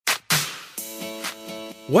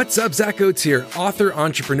What's up, Zach Oates here, author,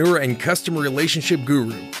 entrepreneur, and customer relationship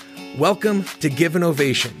guru. Welcome to Give an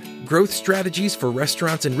Ovation, growth strategies for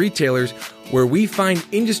restaurants and retailers, where we find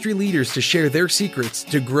industry leaders to share their secrets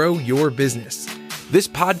to grow your business. This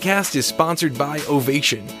podcast is sponsored by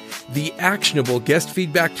Ovation, the actionable guest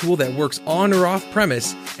feedback tool that works on or off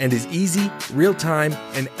premise and is easy, real-time,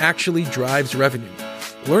 and actually drives revenue.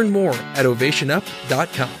 Learn more at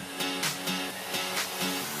ovationup.com.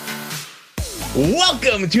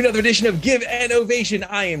 Welcome to another edition of Give an Ovation.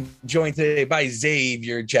 I am joined today by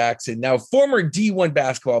Xavier Jackson, now former D1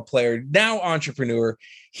 basketball player, now entrepreneur.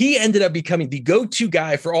 He ended up becoming the go-to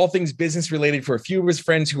guy for all things business related for a few of his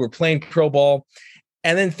friends who were playing pro ball.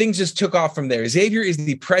 And then things just took off from there. Xavier is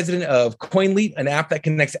the president of CoinLead, an app that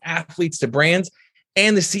connects athletes to brands,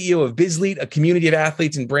 and the CEO of BizLead, a community of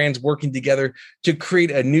athletes and brands working together to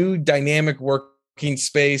create a new dynamic working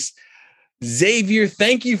space. Xavier,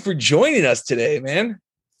 thank you for joining us today, man.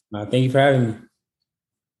 Thank you for having me.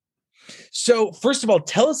 So first of all,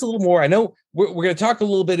 tell us a little more. I know we're going to talk a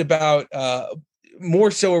little bit about more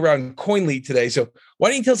so around CoinLead today. So why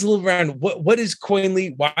don't you tell us a little around what is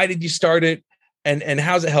CoinLead? Why did you start it? And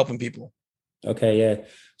how's it helping people? Okay, yeah.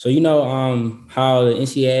 So how the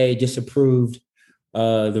NCAA just approved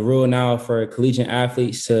the rule now for collegiate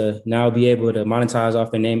athletes to now be able to monetize off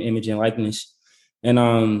their name, image, and likeness.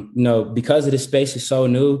 And because of the space is so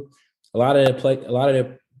new, a lot of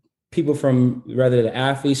the people from rather the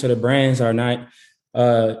athletes or the brands are not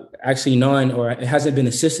actually knowing, or it hasn't been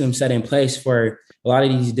a system set in place for a lot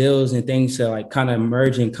of these deals and things to like kind of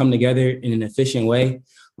merge and come together in an efficient way.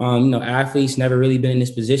 Athletes never really been in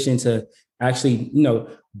this position to actually,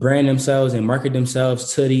 brand themselves and market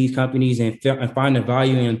themselves to these companies and find the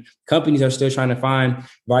value. And companies are still trying to find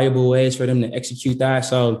valuable ways for them to execute that.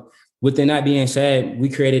 So within that being said, we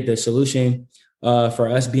created the solution for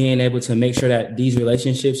us being able to make sure that these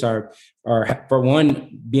relationships are for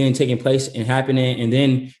one, being taking place and happening, and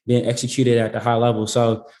then being executed at the high level.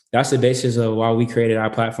 So that's the basis of why we created our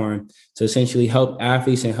platform, to essentially help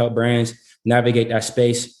athletes and help brands navigate that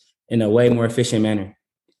space in a way more efficient manner.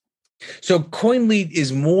 So CoinLead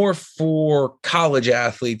is more for college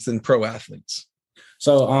athletes than pro athletes.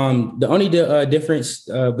 So the only difference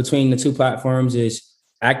between the two platforms is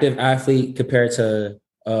active athlete compared to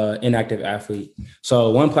inactive athlete. So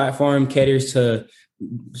one platform caters to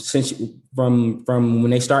from when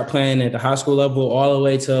they start playing at the high school level all the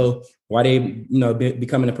way to why they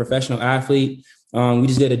becoming a professional athlete. We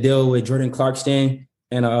just did a deal with Jordan Clarkson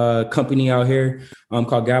and a company out here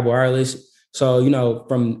called Gab Wireless. So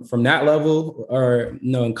from that level, or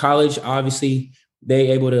in college, obviously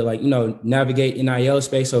they able to navigate NIL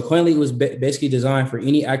space. So CoinLead was basically designed for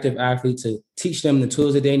any active athlete to teach them the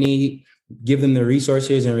tools that they need, give them the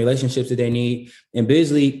resources and relationships that they need. And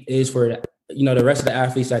BizLead is for the rest of the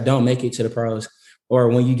athletes that don't make it to the pros, or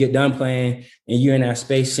when you get done playing and you're in that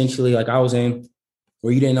space essentially like I was in,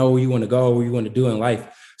 where you didn't know where you want to go, what you want to do in life.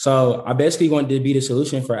 So I basically wanted to be the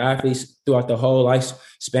solution for athletes throughout the whole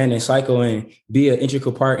lifespan and cycle, and be an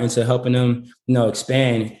integral part into helping them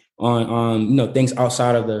expand on things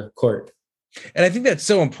outside of the court. And I think that's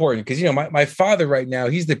so important because, my father right now,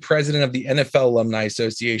 he's the president of the NFL Alumni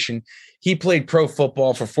Association. He played pro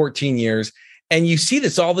football for 14 years. And you see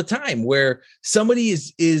this all the time where somebody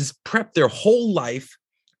is prepped their whole life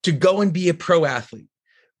to go and be a pro athlete.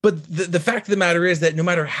 But the fact of the matter is that no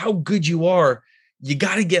matter how good you are, you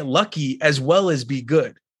got to get lucky as well as be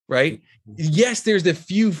good, right? Yes, there's the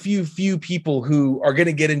few people who are going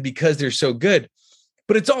to get in because they're so good.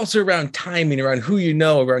 But it's also around timing, around who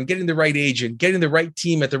around getting the right agent, getting the right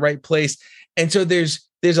team at the right place. And so there's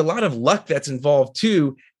a lot of luck that's involved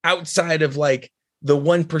too, outside of like the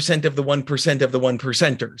 1% of the 1% of the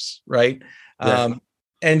 1%ers, right? Yeah.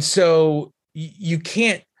 And so you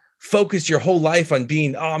can't focus your whole life on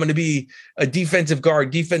being, I'm going to be a defensive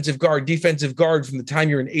guard from the time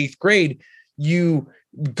you're in 8th grade. You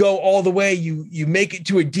go all the way, you make it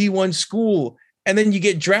to a D1 school, and then you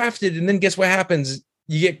get drafted. And then guess what happens?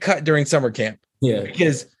 You get cut during summer camp. Yeah.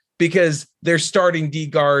 Because their starting D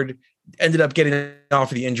guard ended up getting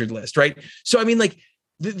off of the injured list. Right. So, I mean,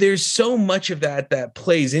 there's so much of that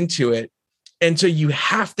plays into it. And so you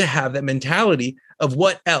have to have that mentality of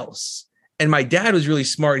what else. And my dad was really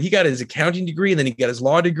smart. He got his accounting degree and then he got his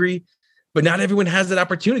law degree, but not everyone has that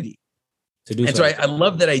opportunity to do. And so I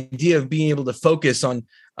love that idea of being able to focus on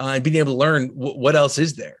being able to learn what else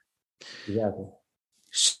is there. Exactly.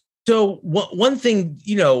 So one thing,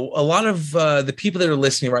 a lot of the people that are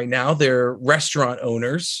listening right now, they're restaurant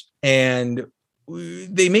owners, and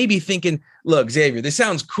they may be thinking, look, Xavier, this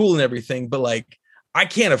sounds cool and everything, but I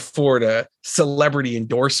can't afford a celebrity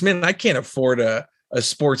endorsement. I can't afford a a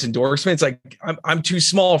sports endorsement. It's like, I'm too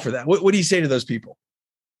small for that. What do you say to those people?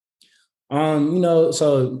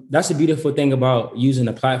 So that's a beautiful thing about using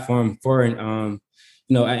a platform for and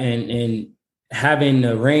having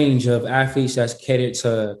a range of athletes that's catered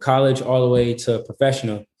to college all the way to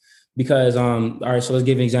professional. Because all right, so let's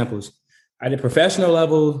give examples. At the professional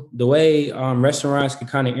level, the way restaurants can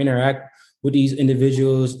kind of interact with these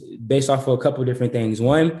individuals based off of a couple of different things.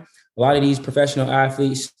 One, a lot of these professional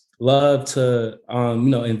athletes love to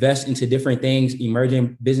invest into different things,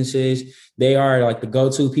 emerging businesses. They are like the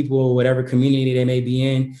go-to people, whatever community they may be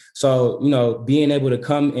in. So, being able to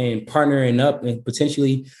come and partnering up and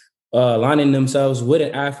potentially aligning themselves with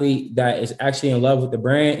an athlete that is actually in love with the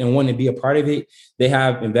brand and want to be a part of it. They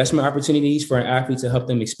have investment opportunities for an athlete to help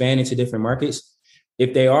them expand into different markets.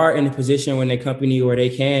 If they are in a position when a company where they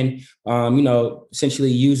can,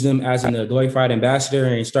 essentially use them as a glorified ambassador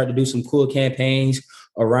and start to do some cool campaigns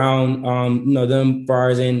around, them far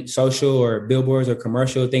as in social or billboards or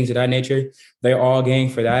commercial things of that nature, they're all game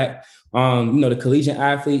for that. The collegiate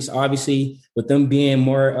athletes, obviously, with them being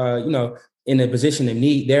more, in a position of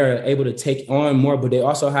need, they're able to take on more, but they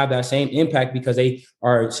also have that same impact because they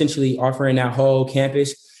are essentially offering that whole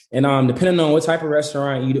campus. And depending on what type of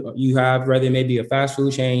restaurant you have, whether it may be a fast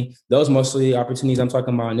food chain, those mostly opportunities I'm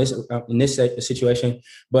talking about in this situation.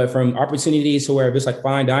 But from opportunities to where if it's like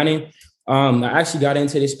fine dining, I actually got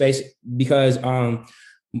into this space because I'm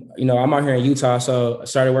out here in Utah, so I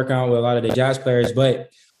started working out with a lot of the Jazz players. But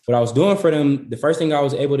what I was doing for them, the first thing I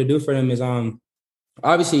was able to do for them is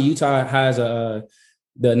obviously Utah has the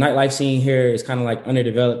nightlife scene here is kind of like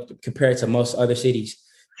underdeveloped compared to most other cities.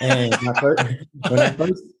 And I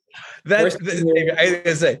gotta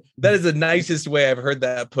say that is the nicest way I've heard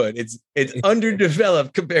that put. It's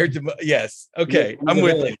underdeveloped compared to yes. Okay, I'm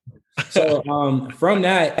with you. So from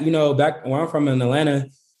that, back where I'm from in Atlanta,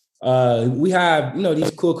 we have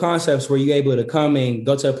these cool concepts where you're able to come and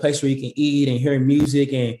go to a place where you can eat and hear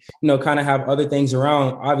music and kind of have other things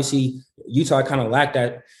around. Obviously, Utah kind of lacked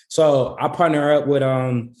that. So I partner up with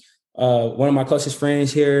one of my closest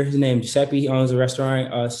friends here. His name is Giuseppe. He owns a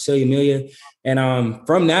restaurant, Cecilia Amelia. And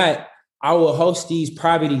from that, I will host these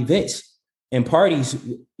private events and parties,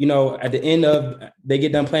 at the end of they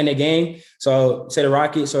get done playing their game. So say the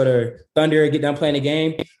Rockets or the Thunder get done playing the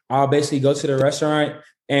game, I'll basically go to the restaurant.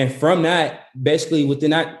 And from that, basically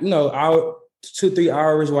within that, hour, 2-3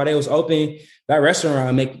 hours while they was open, that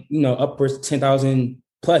restaurant make, upwards of 10,000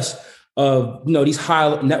 plus of, these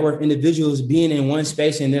high net worth individuals being in one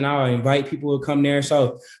space. And then I'll invite people to come there.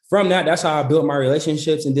 So from that, that's how I built my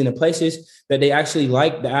relationships. And then the places that they actually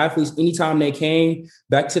liked, the athletes, anytime they came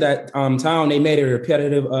back to that town, they made it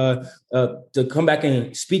repetitive to come back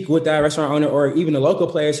and speak with that restaurant owner or even the local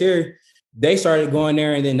players here. They started going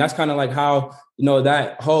there. And then that's kind of like how,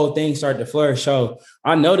 that whole thing started to flourish. So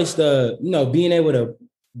I noticed being able to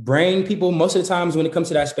bring people most of the times when it comes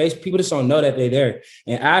to that space, people just don't know that they're there.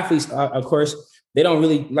 And athletes, of course, they don't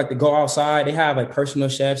really like to go outside. They have like personal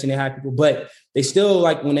chefs and they have people, but they still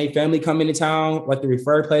like when they family come into town, like the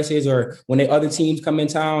referred places or when they other teams come in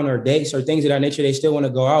town or dates or things of that nature, they still want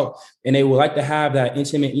to go out and they would like to have that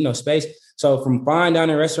intimate, space. So from fine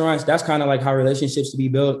dining restaurants, that's kind of like how relationships to be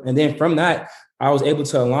built. And then from that, I was able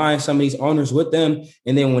to align some of these owners with them.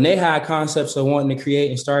 And then when they had concepts of wanting to create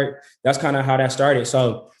and start, that's kind of how that started.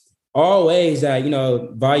 So all ways that,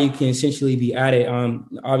 value can essentially be added.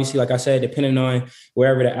 Obviously, like I said, depending on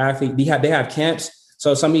wherever the athlete, they have camps.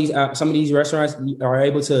 So some of these restaurants are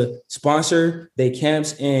able to sponsor their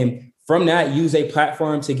camps and from that use a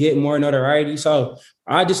platform to get more notoriety. So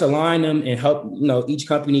I just align them and help, each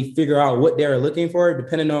company figure out what they're looking for,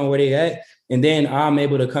 depending on where they're at. And then I'm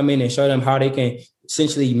able to come in and show them how they can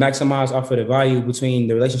essentially maximize off of the value between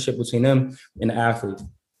the relationship between them and the athlete.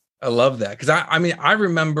 I love that. Cause I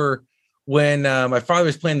remember when my father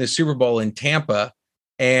was playing the Super Bowl in Tampa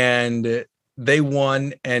and they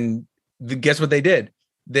won and guess what they did?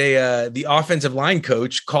 They, the offensive line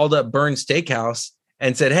coach called up Burns Steakhouse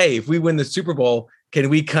and said, "Hey, if we win the Super Bowl, can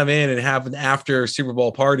we come in and have an after Super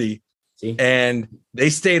Bowl party?" See? And they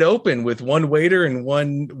stayed open with one waiter and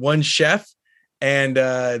one chef. And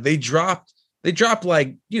they dropped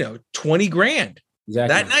like, 20 grand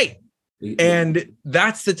that night. And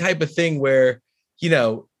that's the type of thing where,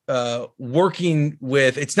 working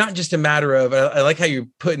with, it's not just a matter of, I like how you're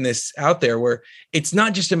putting this out there where it's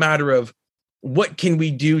not just a matter of what can we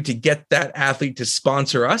do to get that athlete to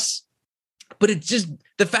sponsor us, but it's just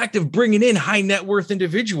the fact of bringing in high net worth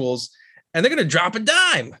individuals and they're going to drop a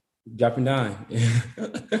dime. Dropping down.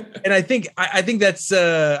 And I think that's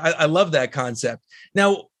I love that concept.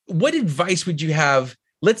 Now, what advice would you have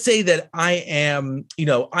let's say that I am,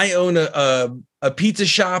 I own a pizza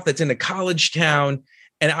shop that's in a college town,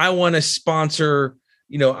 and I want to sponsor,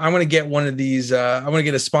 I want to get one of these, I want to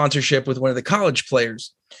get a sponsorship with one of the college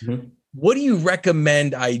players. Mm-hmm. What do you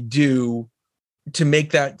recommend I do to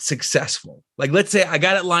make that successful? Like, let's say I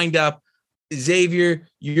got it lined up. Xavier,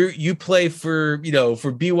 you play for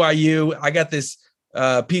BYU. I got this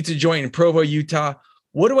pizza joint in Provo, Utah.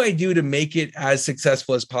 What do I do to make it as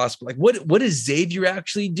successful as possible? Like, what does Xavier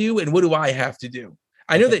actually do, and what do I have to do?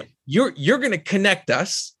 I know that you're going to connect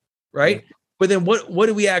us, right? But then what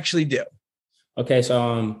do we actually do? Okay,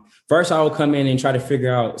 so first I will come in and try to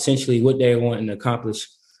figure out essentially what they want to accomplish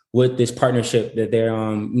with this partnership that they're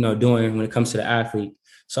doing when it comes to the athlete.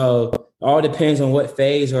 So all depends on what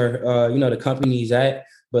phase or the company's at.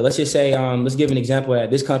 But let's just say, let's give an example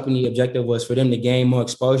that this company objective was for them to gain more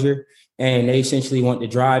exposure, and they essentially want to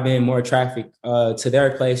drive in more traffic to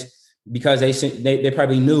their place because they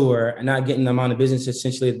probably knew or not getting the amount of business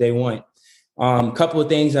essentially that they want. A couple of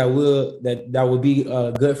things that would be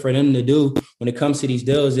good for them to do when it comes to these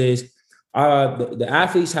deals is the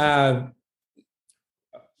athletes have,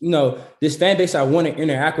 this fan base. I want to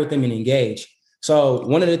interact with them and engage. So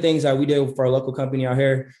one of the things that we did for a local company out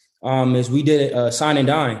here is we did a sign and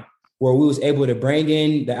dine where we was able to bring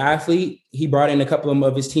in the athlete. He brought in a couple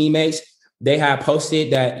of his teammates. They had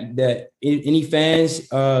posted that any fans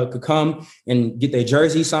could come and get their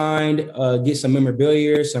jersey signed, get some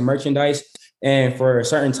memorabilia, some merchandise. And for a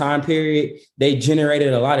certain time period, they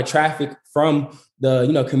generated a lot of traffic from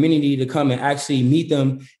the community to come and actually meet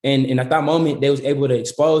them. And at that moment, they was able to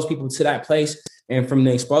expose people to that place. And from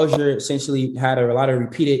the exposure, essentially had a lot of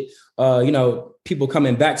repeated, people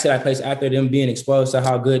coming back to that place after them being exposed to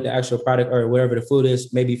how good the actual product or whatever the food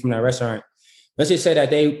is, maybe from that restaurant. Let's just say that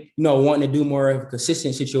they, wanting to do more of a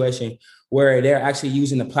consistent situation where they're actually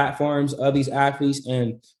using the platforms of these athletes.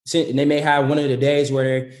 And they may have one of the days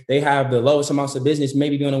where they have the lowest amounts of business,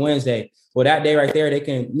 maybe on a Wednesday. Well, that day right there, they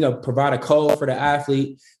can, provide a code for the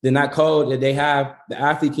athlete. Then that code that they have, the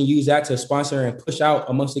athlete can use that to sponsor and push out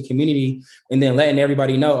amongst the community, and then letting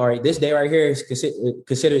everybody know, all right, this day right here is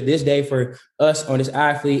considered this day for us on this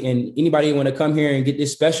athlete. And anybody want to come here and get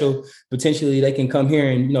this special, potentially they can come here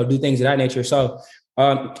and, do things of that nature. So,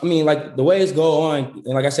 like the ways go on,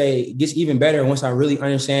 and like I say, it gets even better once I really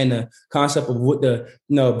understand the concept of what the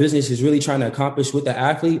business is really trying to accomplish with the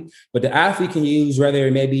athlete. But the athlete can use whether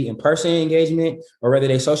it may be in-person engagement or whether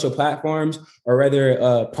they social platforms or whether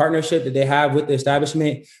a partnership that they have with the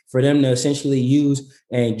establishment for them to essentially use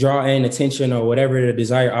and draw in attention or whatever the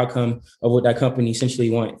desired outcome of what that company essentially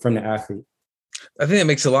want from the athlete. I think that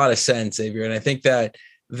makes a lot of sense, Xavier. And I think that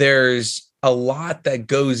there's a lot that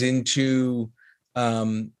goes into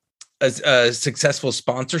a successful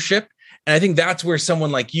sponsorship. And I think that's where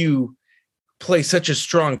someone like you plays such a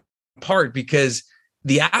strong part, because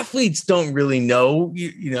the athletes don't really know,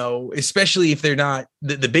 especially if they're not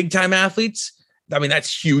the big time athletes. I mean,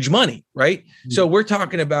 that's huge money, right? Mm-hmm. So we're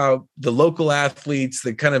talking about the local athletes,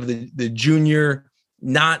 the kind of the junior,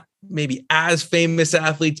 not maybe as famous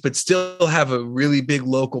athletes, but still have a really big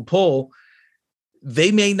local pull.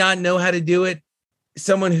 They may not know how to do it.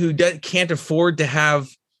 Someone who can't afford to have,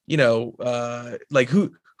 like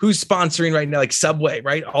who's sponsoring right now, like Subway,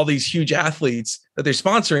 right? All these huge athletes that they're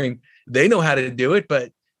sponsoring, they know how to do it,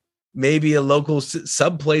 but maybe a local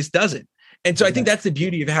sub place doesn't. And so I think that's the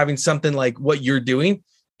beauty of having something like what you're doing,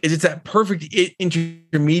 is it's that perfect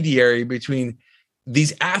intermediary between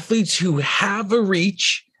these athletes who have a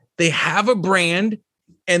reach, they have a brand,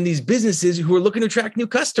 and these businesses who are looking to attract new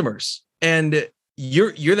customers. And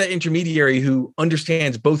you're that intermediary who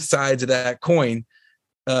understands both sides of that coin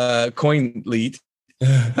lead.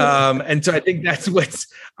 And so I think that's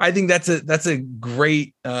a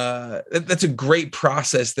great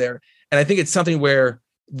process there. And I think it's something where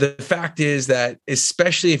the fact is that,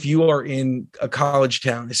 especially if you are in a college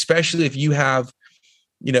town, especially if you have,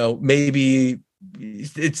 maybe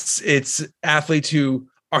it's athletes who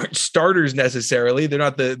aren't starters necessarily, they're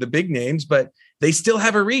not the big names, but they still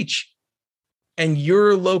have a reach. And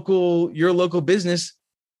your local business,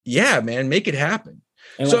 yeah, man, make it happen.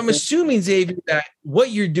 And so I'm assuming, Xavier, that what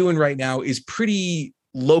you're doing right now is pretty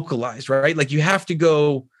localized, right? Like you have to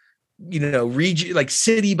go, region, like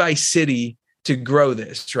city by city to grow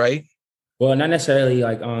this, right? Well, not necessarily.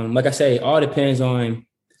 Like I say, it all depends on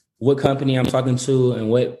what company I'm talking to and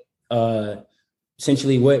what,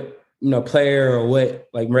 essentially what, player or what,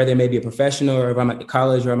 like whether it may be a professional or if I'm at the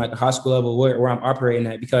college or I'm at the high school level, where I'm operating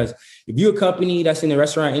at. Because if you're a company that's in the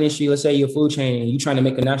restaurant industry, let's say you're a food chain and you're trying to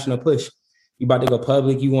make a national push, you're about to go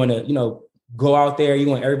public, you want to, go out there, you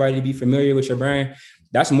want everybody to be familiar with your brand.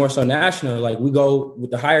 that's more so national. Like we go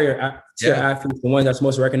with the higher tier athletes, the ones that's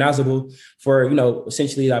most recognizable for,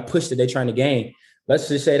 essentially that push that they're trying to gain. Let's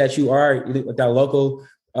just say that you are with that local,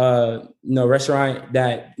 restaurant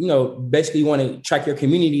that, basically want to track your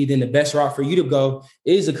community, then the best route for you to go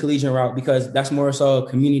is a collegiate route because that's more so a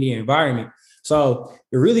community environment. So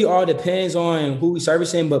it really all depends on who we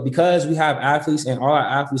servicing, but because we have athletes and all our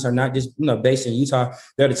athletes are not just, based in Utah,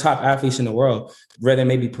 they're the top athletes in the world, whether it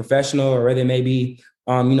may be professional or whether it may be,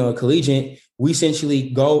 a collegiate, we essentially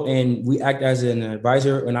go and we act as an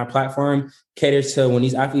advisor in our platform, caters to when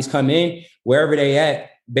these athletes come in, wherever they at,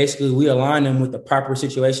 basically we align them with the proper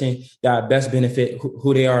situation that best benefit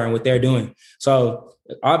who they are and what they're doing. So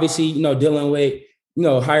obviously, dealing with,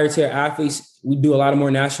 higher tier athletes, we do a lot of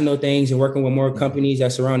more national things and working with more companies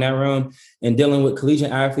that surround that realm. And dealing with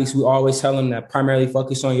collegiate athletes, we always tell them that primarily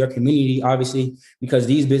focus on your community, obviously, because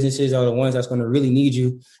these businesses are the ones that's going to really need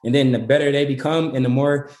you. And then the better they become and the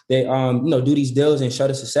more they, do these deals and show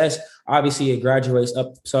the success, obviously it graduates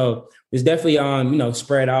up. So it's definitely,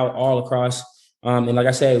 spread out all across. And like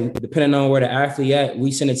I said, depending on where the athlete at,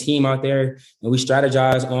 we send a team out there and we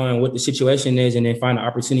strategize on what the situation is and then find an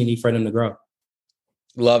opportunity for them to grow.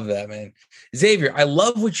 Love that, man. Xavier, I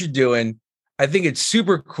love what you're doing. I think it's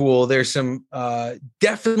super cool. There's some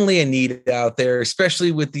definitely a need out there,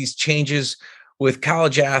 especially with these changes with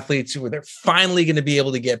college athletes where they're finally going to be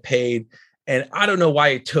able to get paid. And I don't know why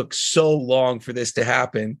it took so long for this to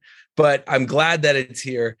happen, but I'm glad that it's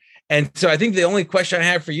here. And so I think the only question I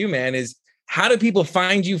have for you, man, is how do people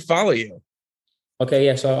find you, follow you? Okay.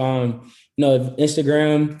 Yeah. So,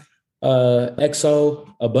 Instagram, XO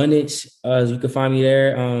Abundance, you can find me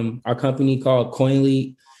there. Our company called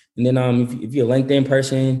CoinLead. And then if you're a LinkedIn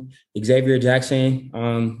person, Xavier Jackson,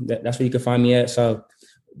 that's where you can find me at. So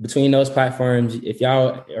between those platforms, if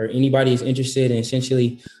y'all or anybody is interested in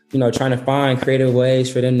essentially, trying to find creative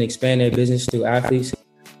ways for them to expand their business through athletes,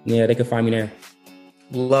 they can find me there.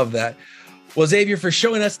 Love that. Well, Xavier, for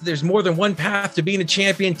showing us that there's more than one path to being a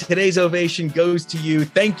champion, today's ovation goes to you.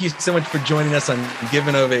 Thank you so much for joining us on Give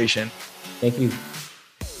an Ovation. Thank you.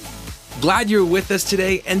 Glad you're with us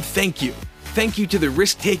today, and thank you. Thank you to the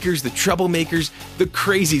risk takers, the troublemakers, the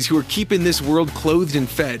crazies who are keeping this world clothed and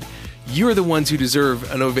fed. You're the ones who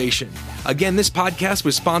deserve an ovation. Again, this podcast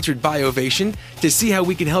was sponsored by Ovation. To see how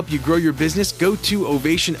we can help you grow your business, go to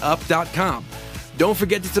ovationup.com. Don't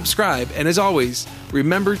forget to subscribe, and as always,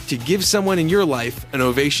 remember to give someone in your life an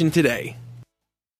ovation today.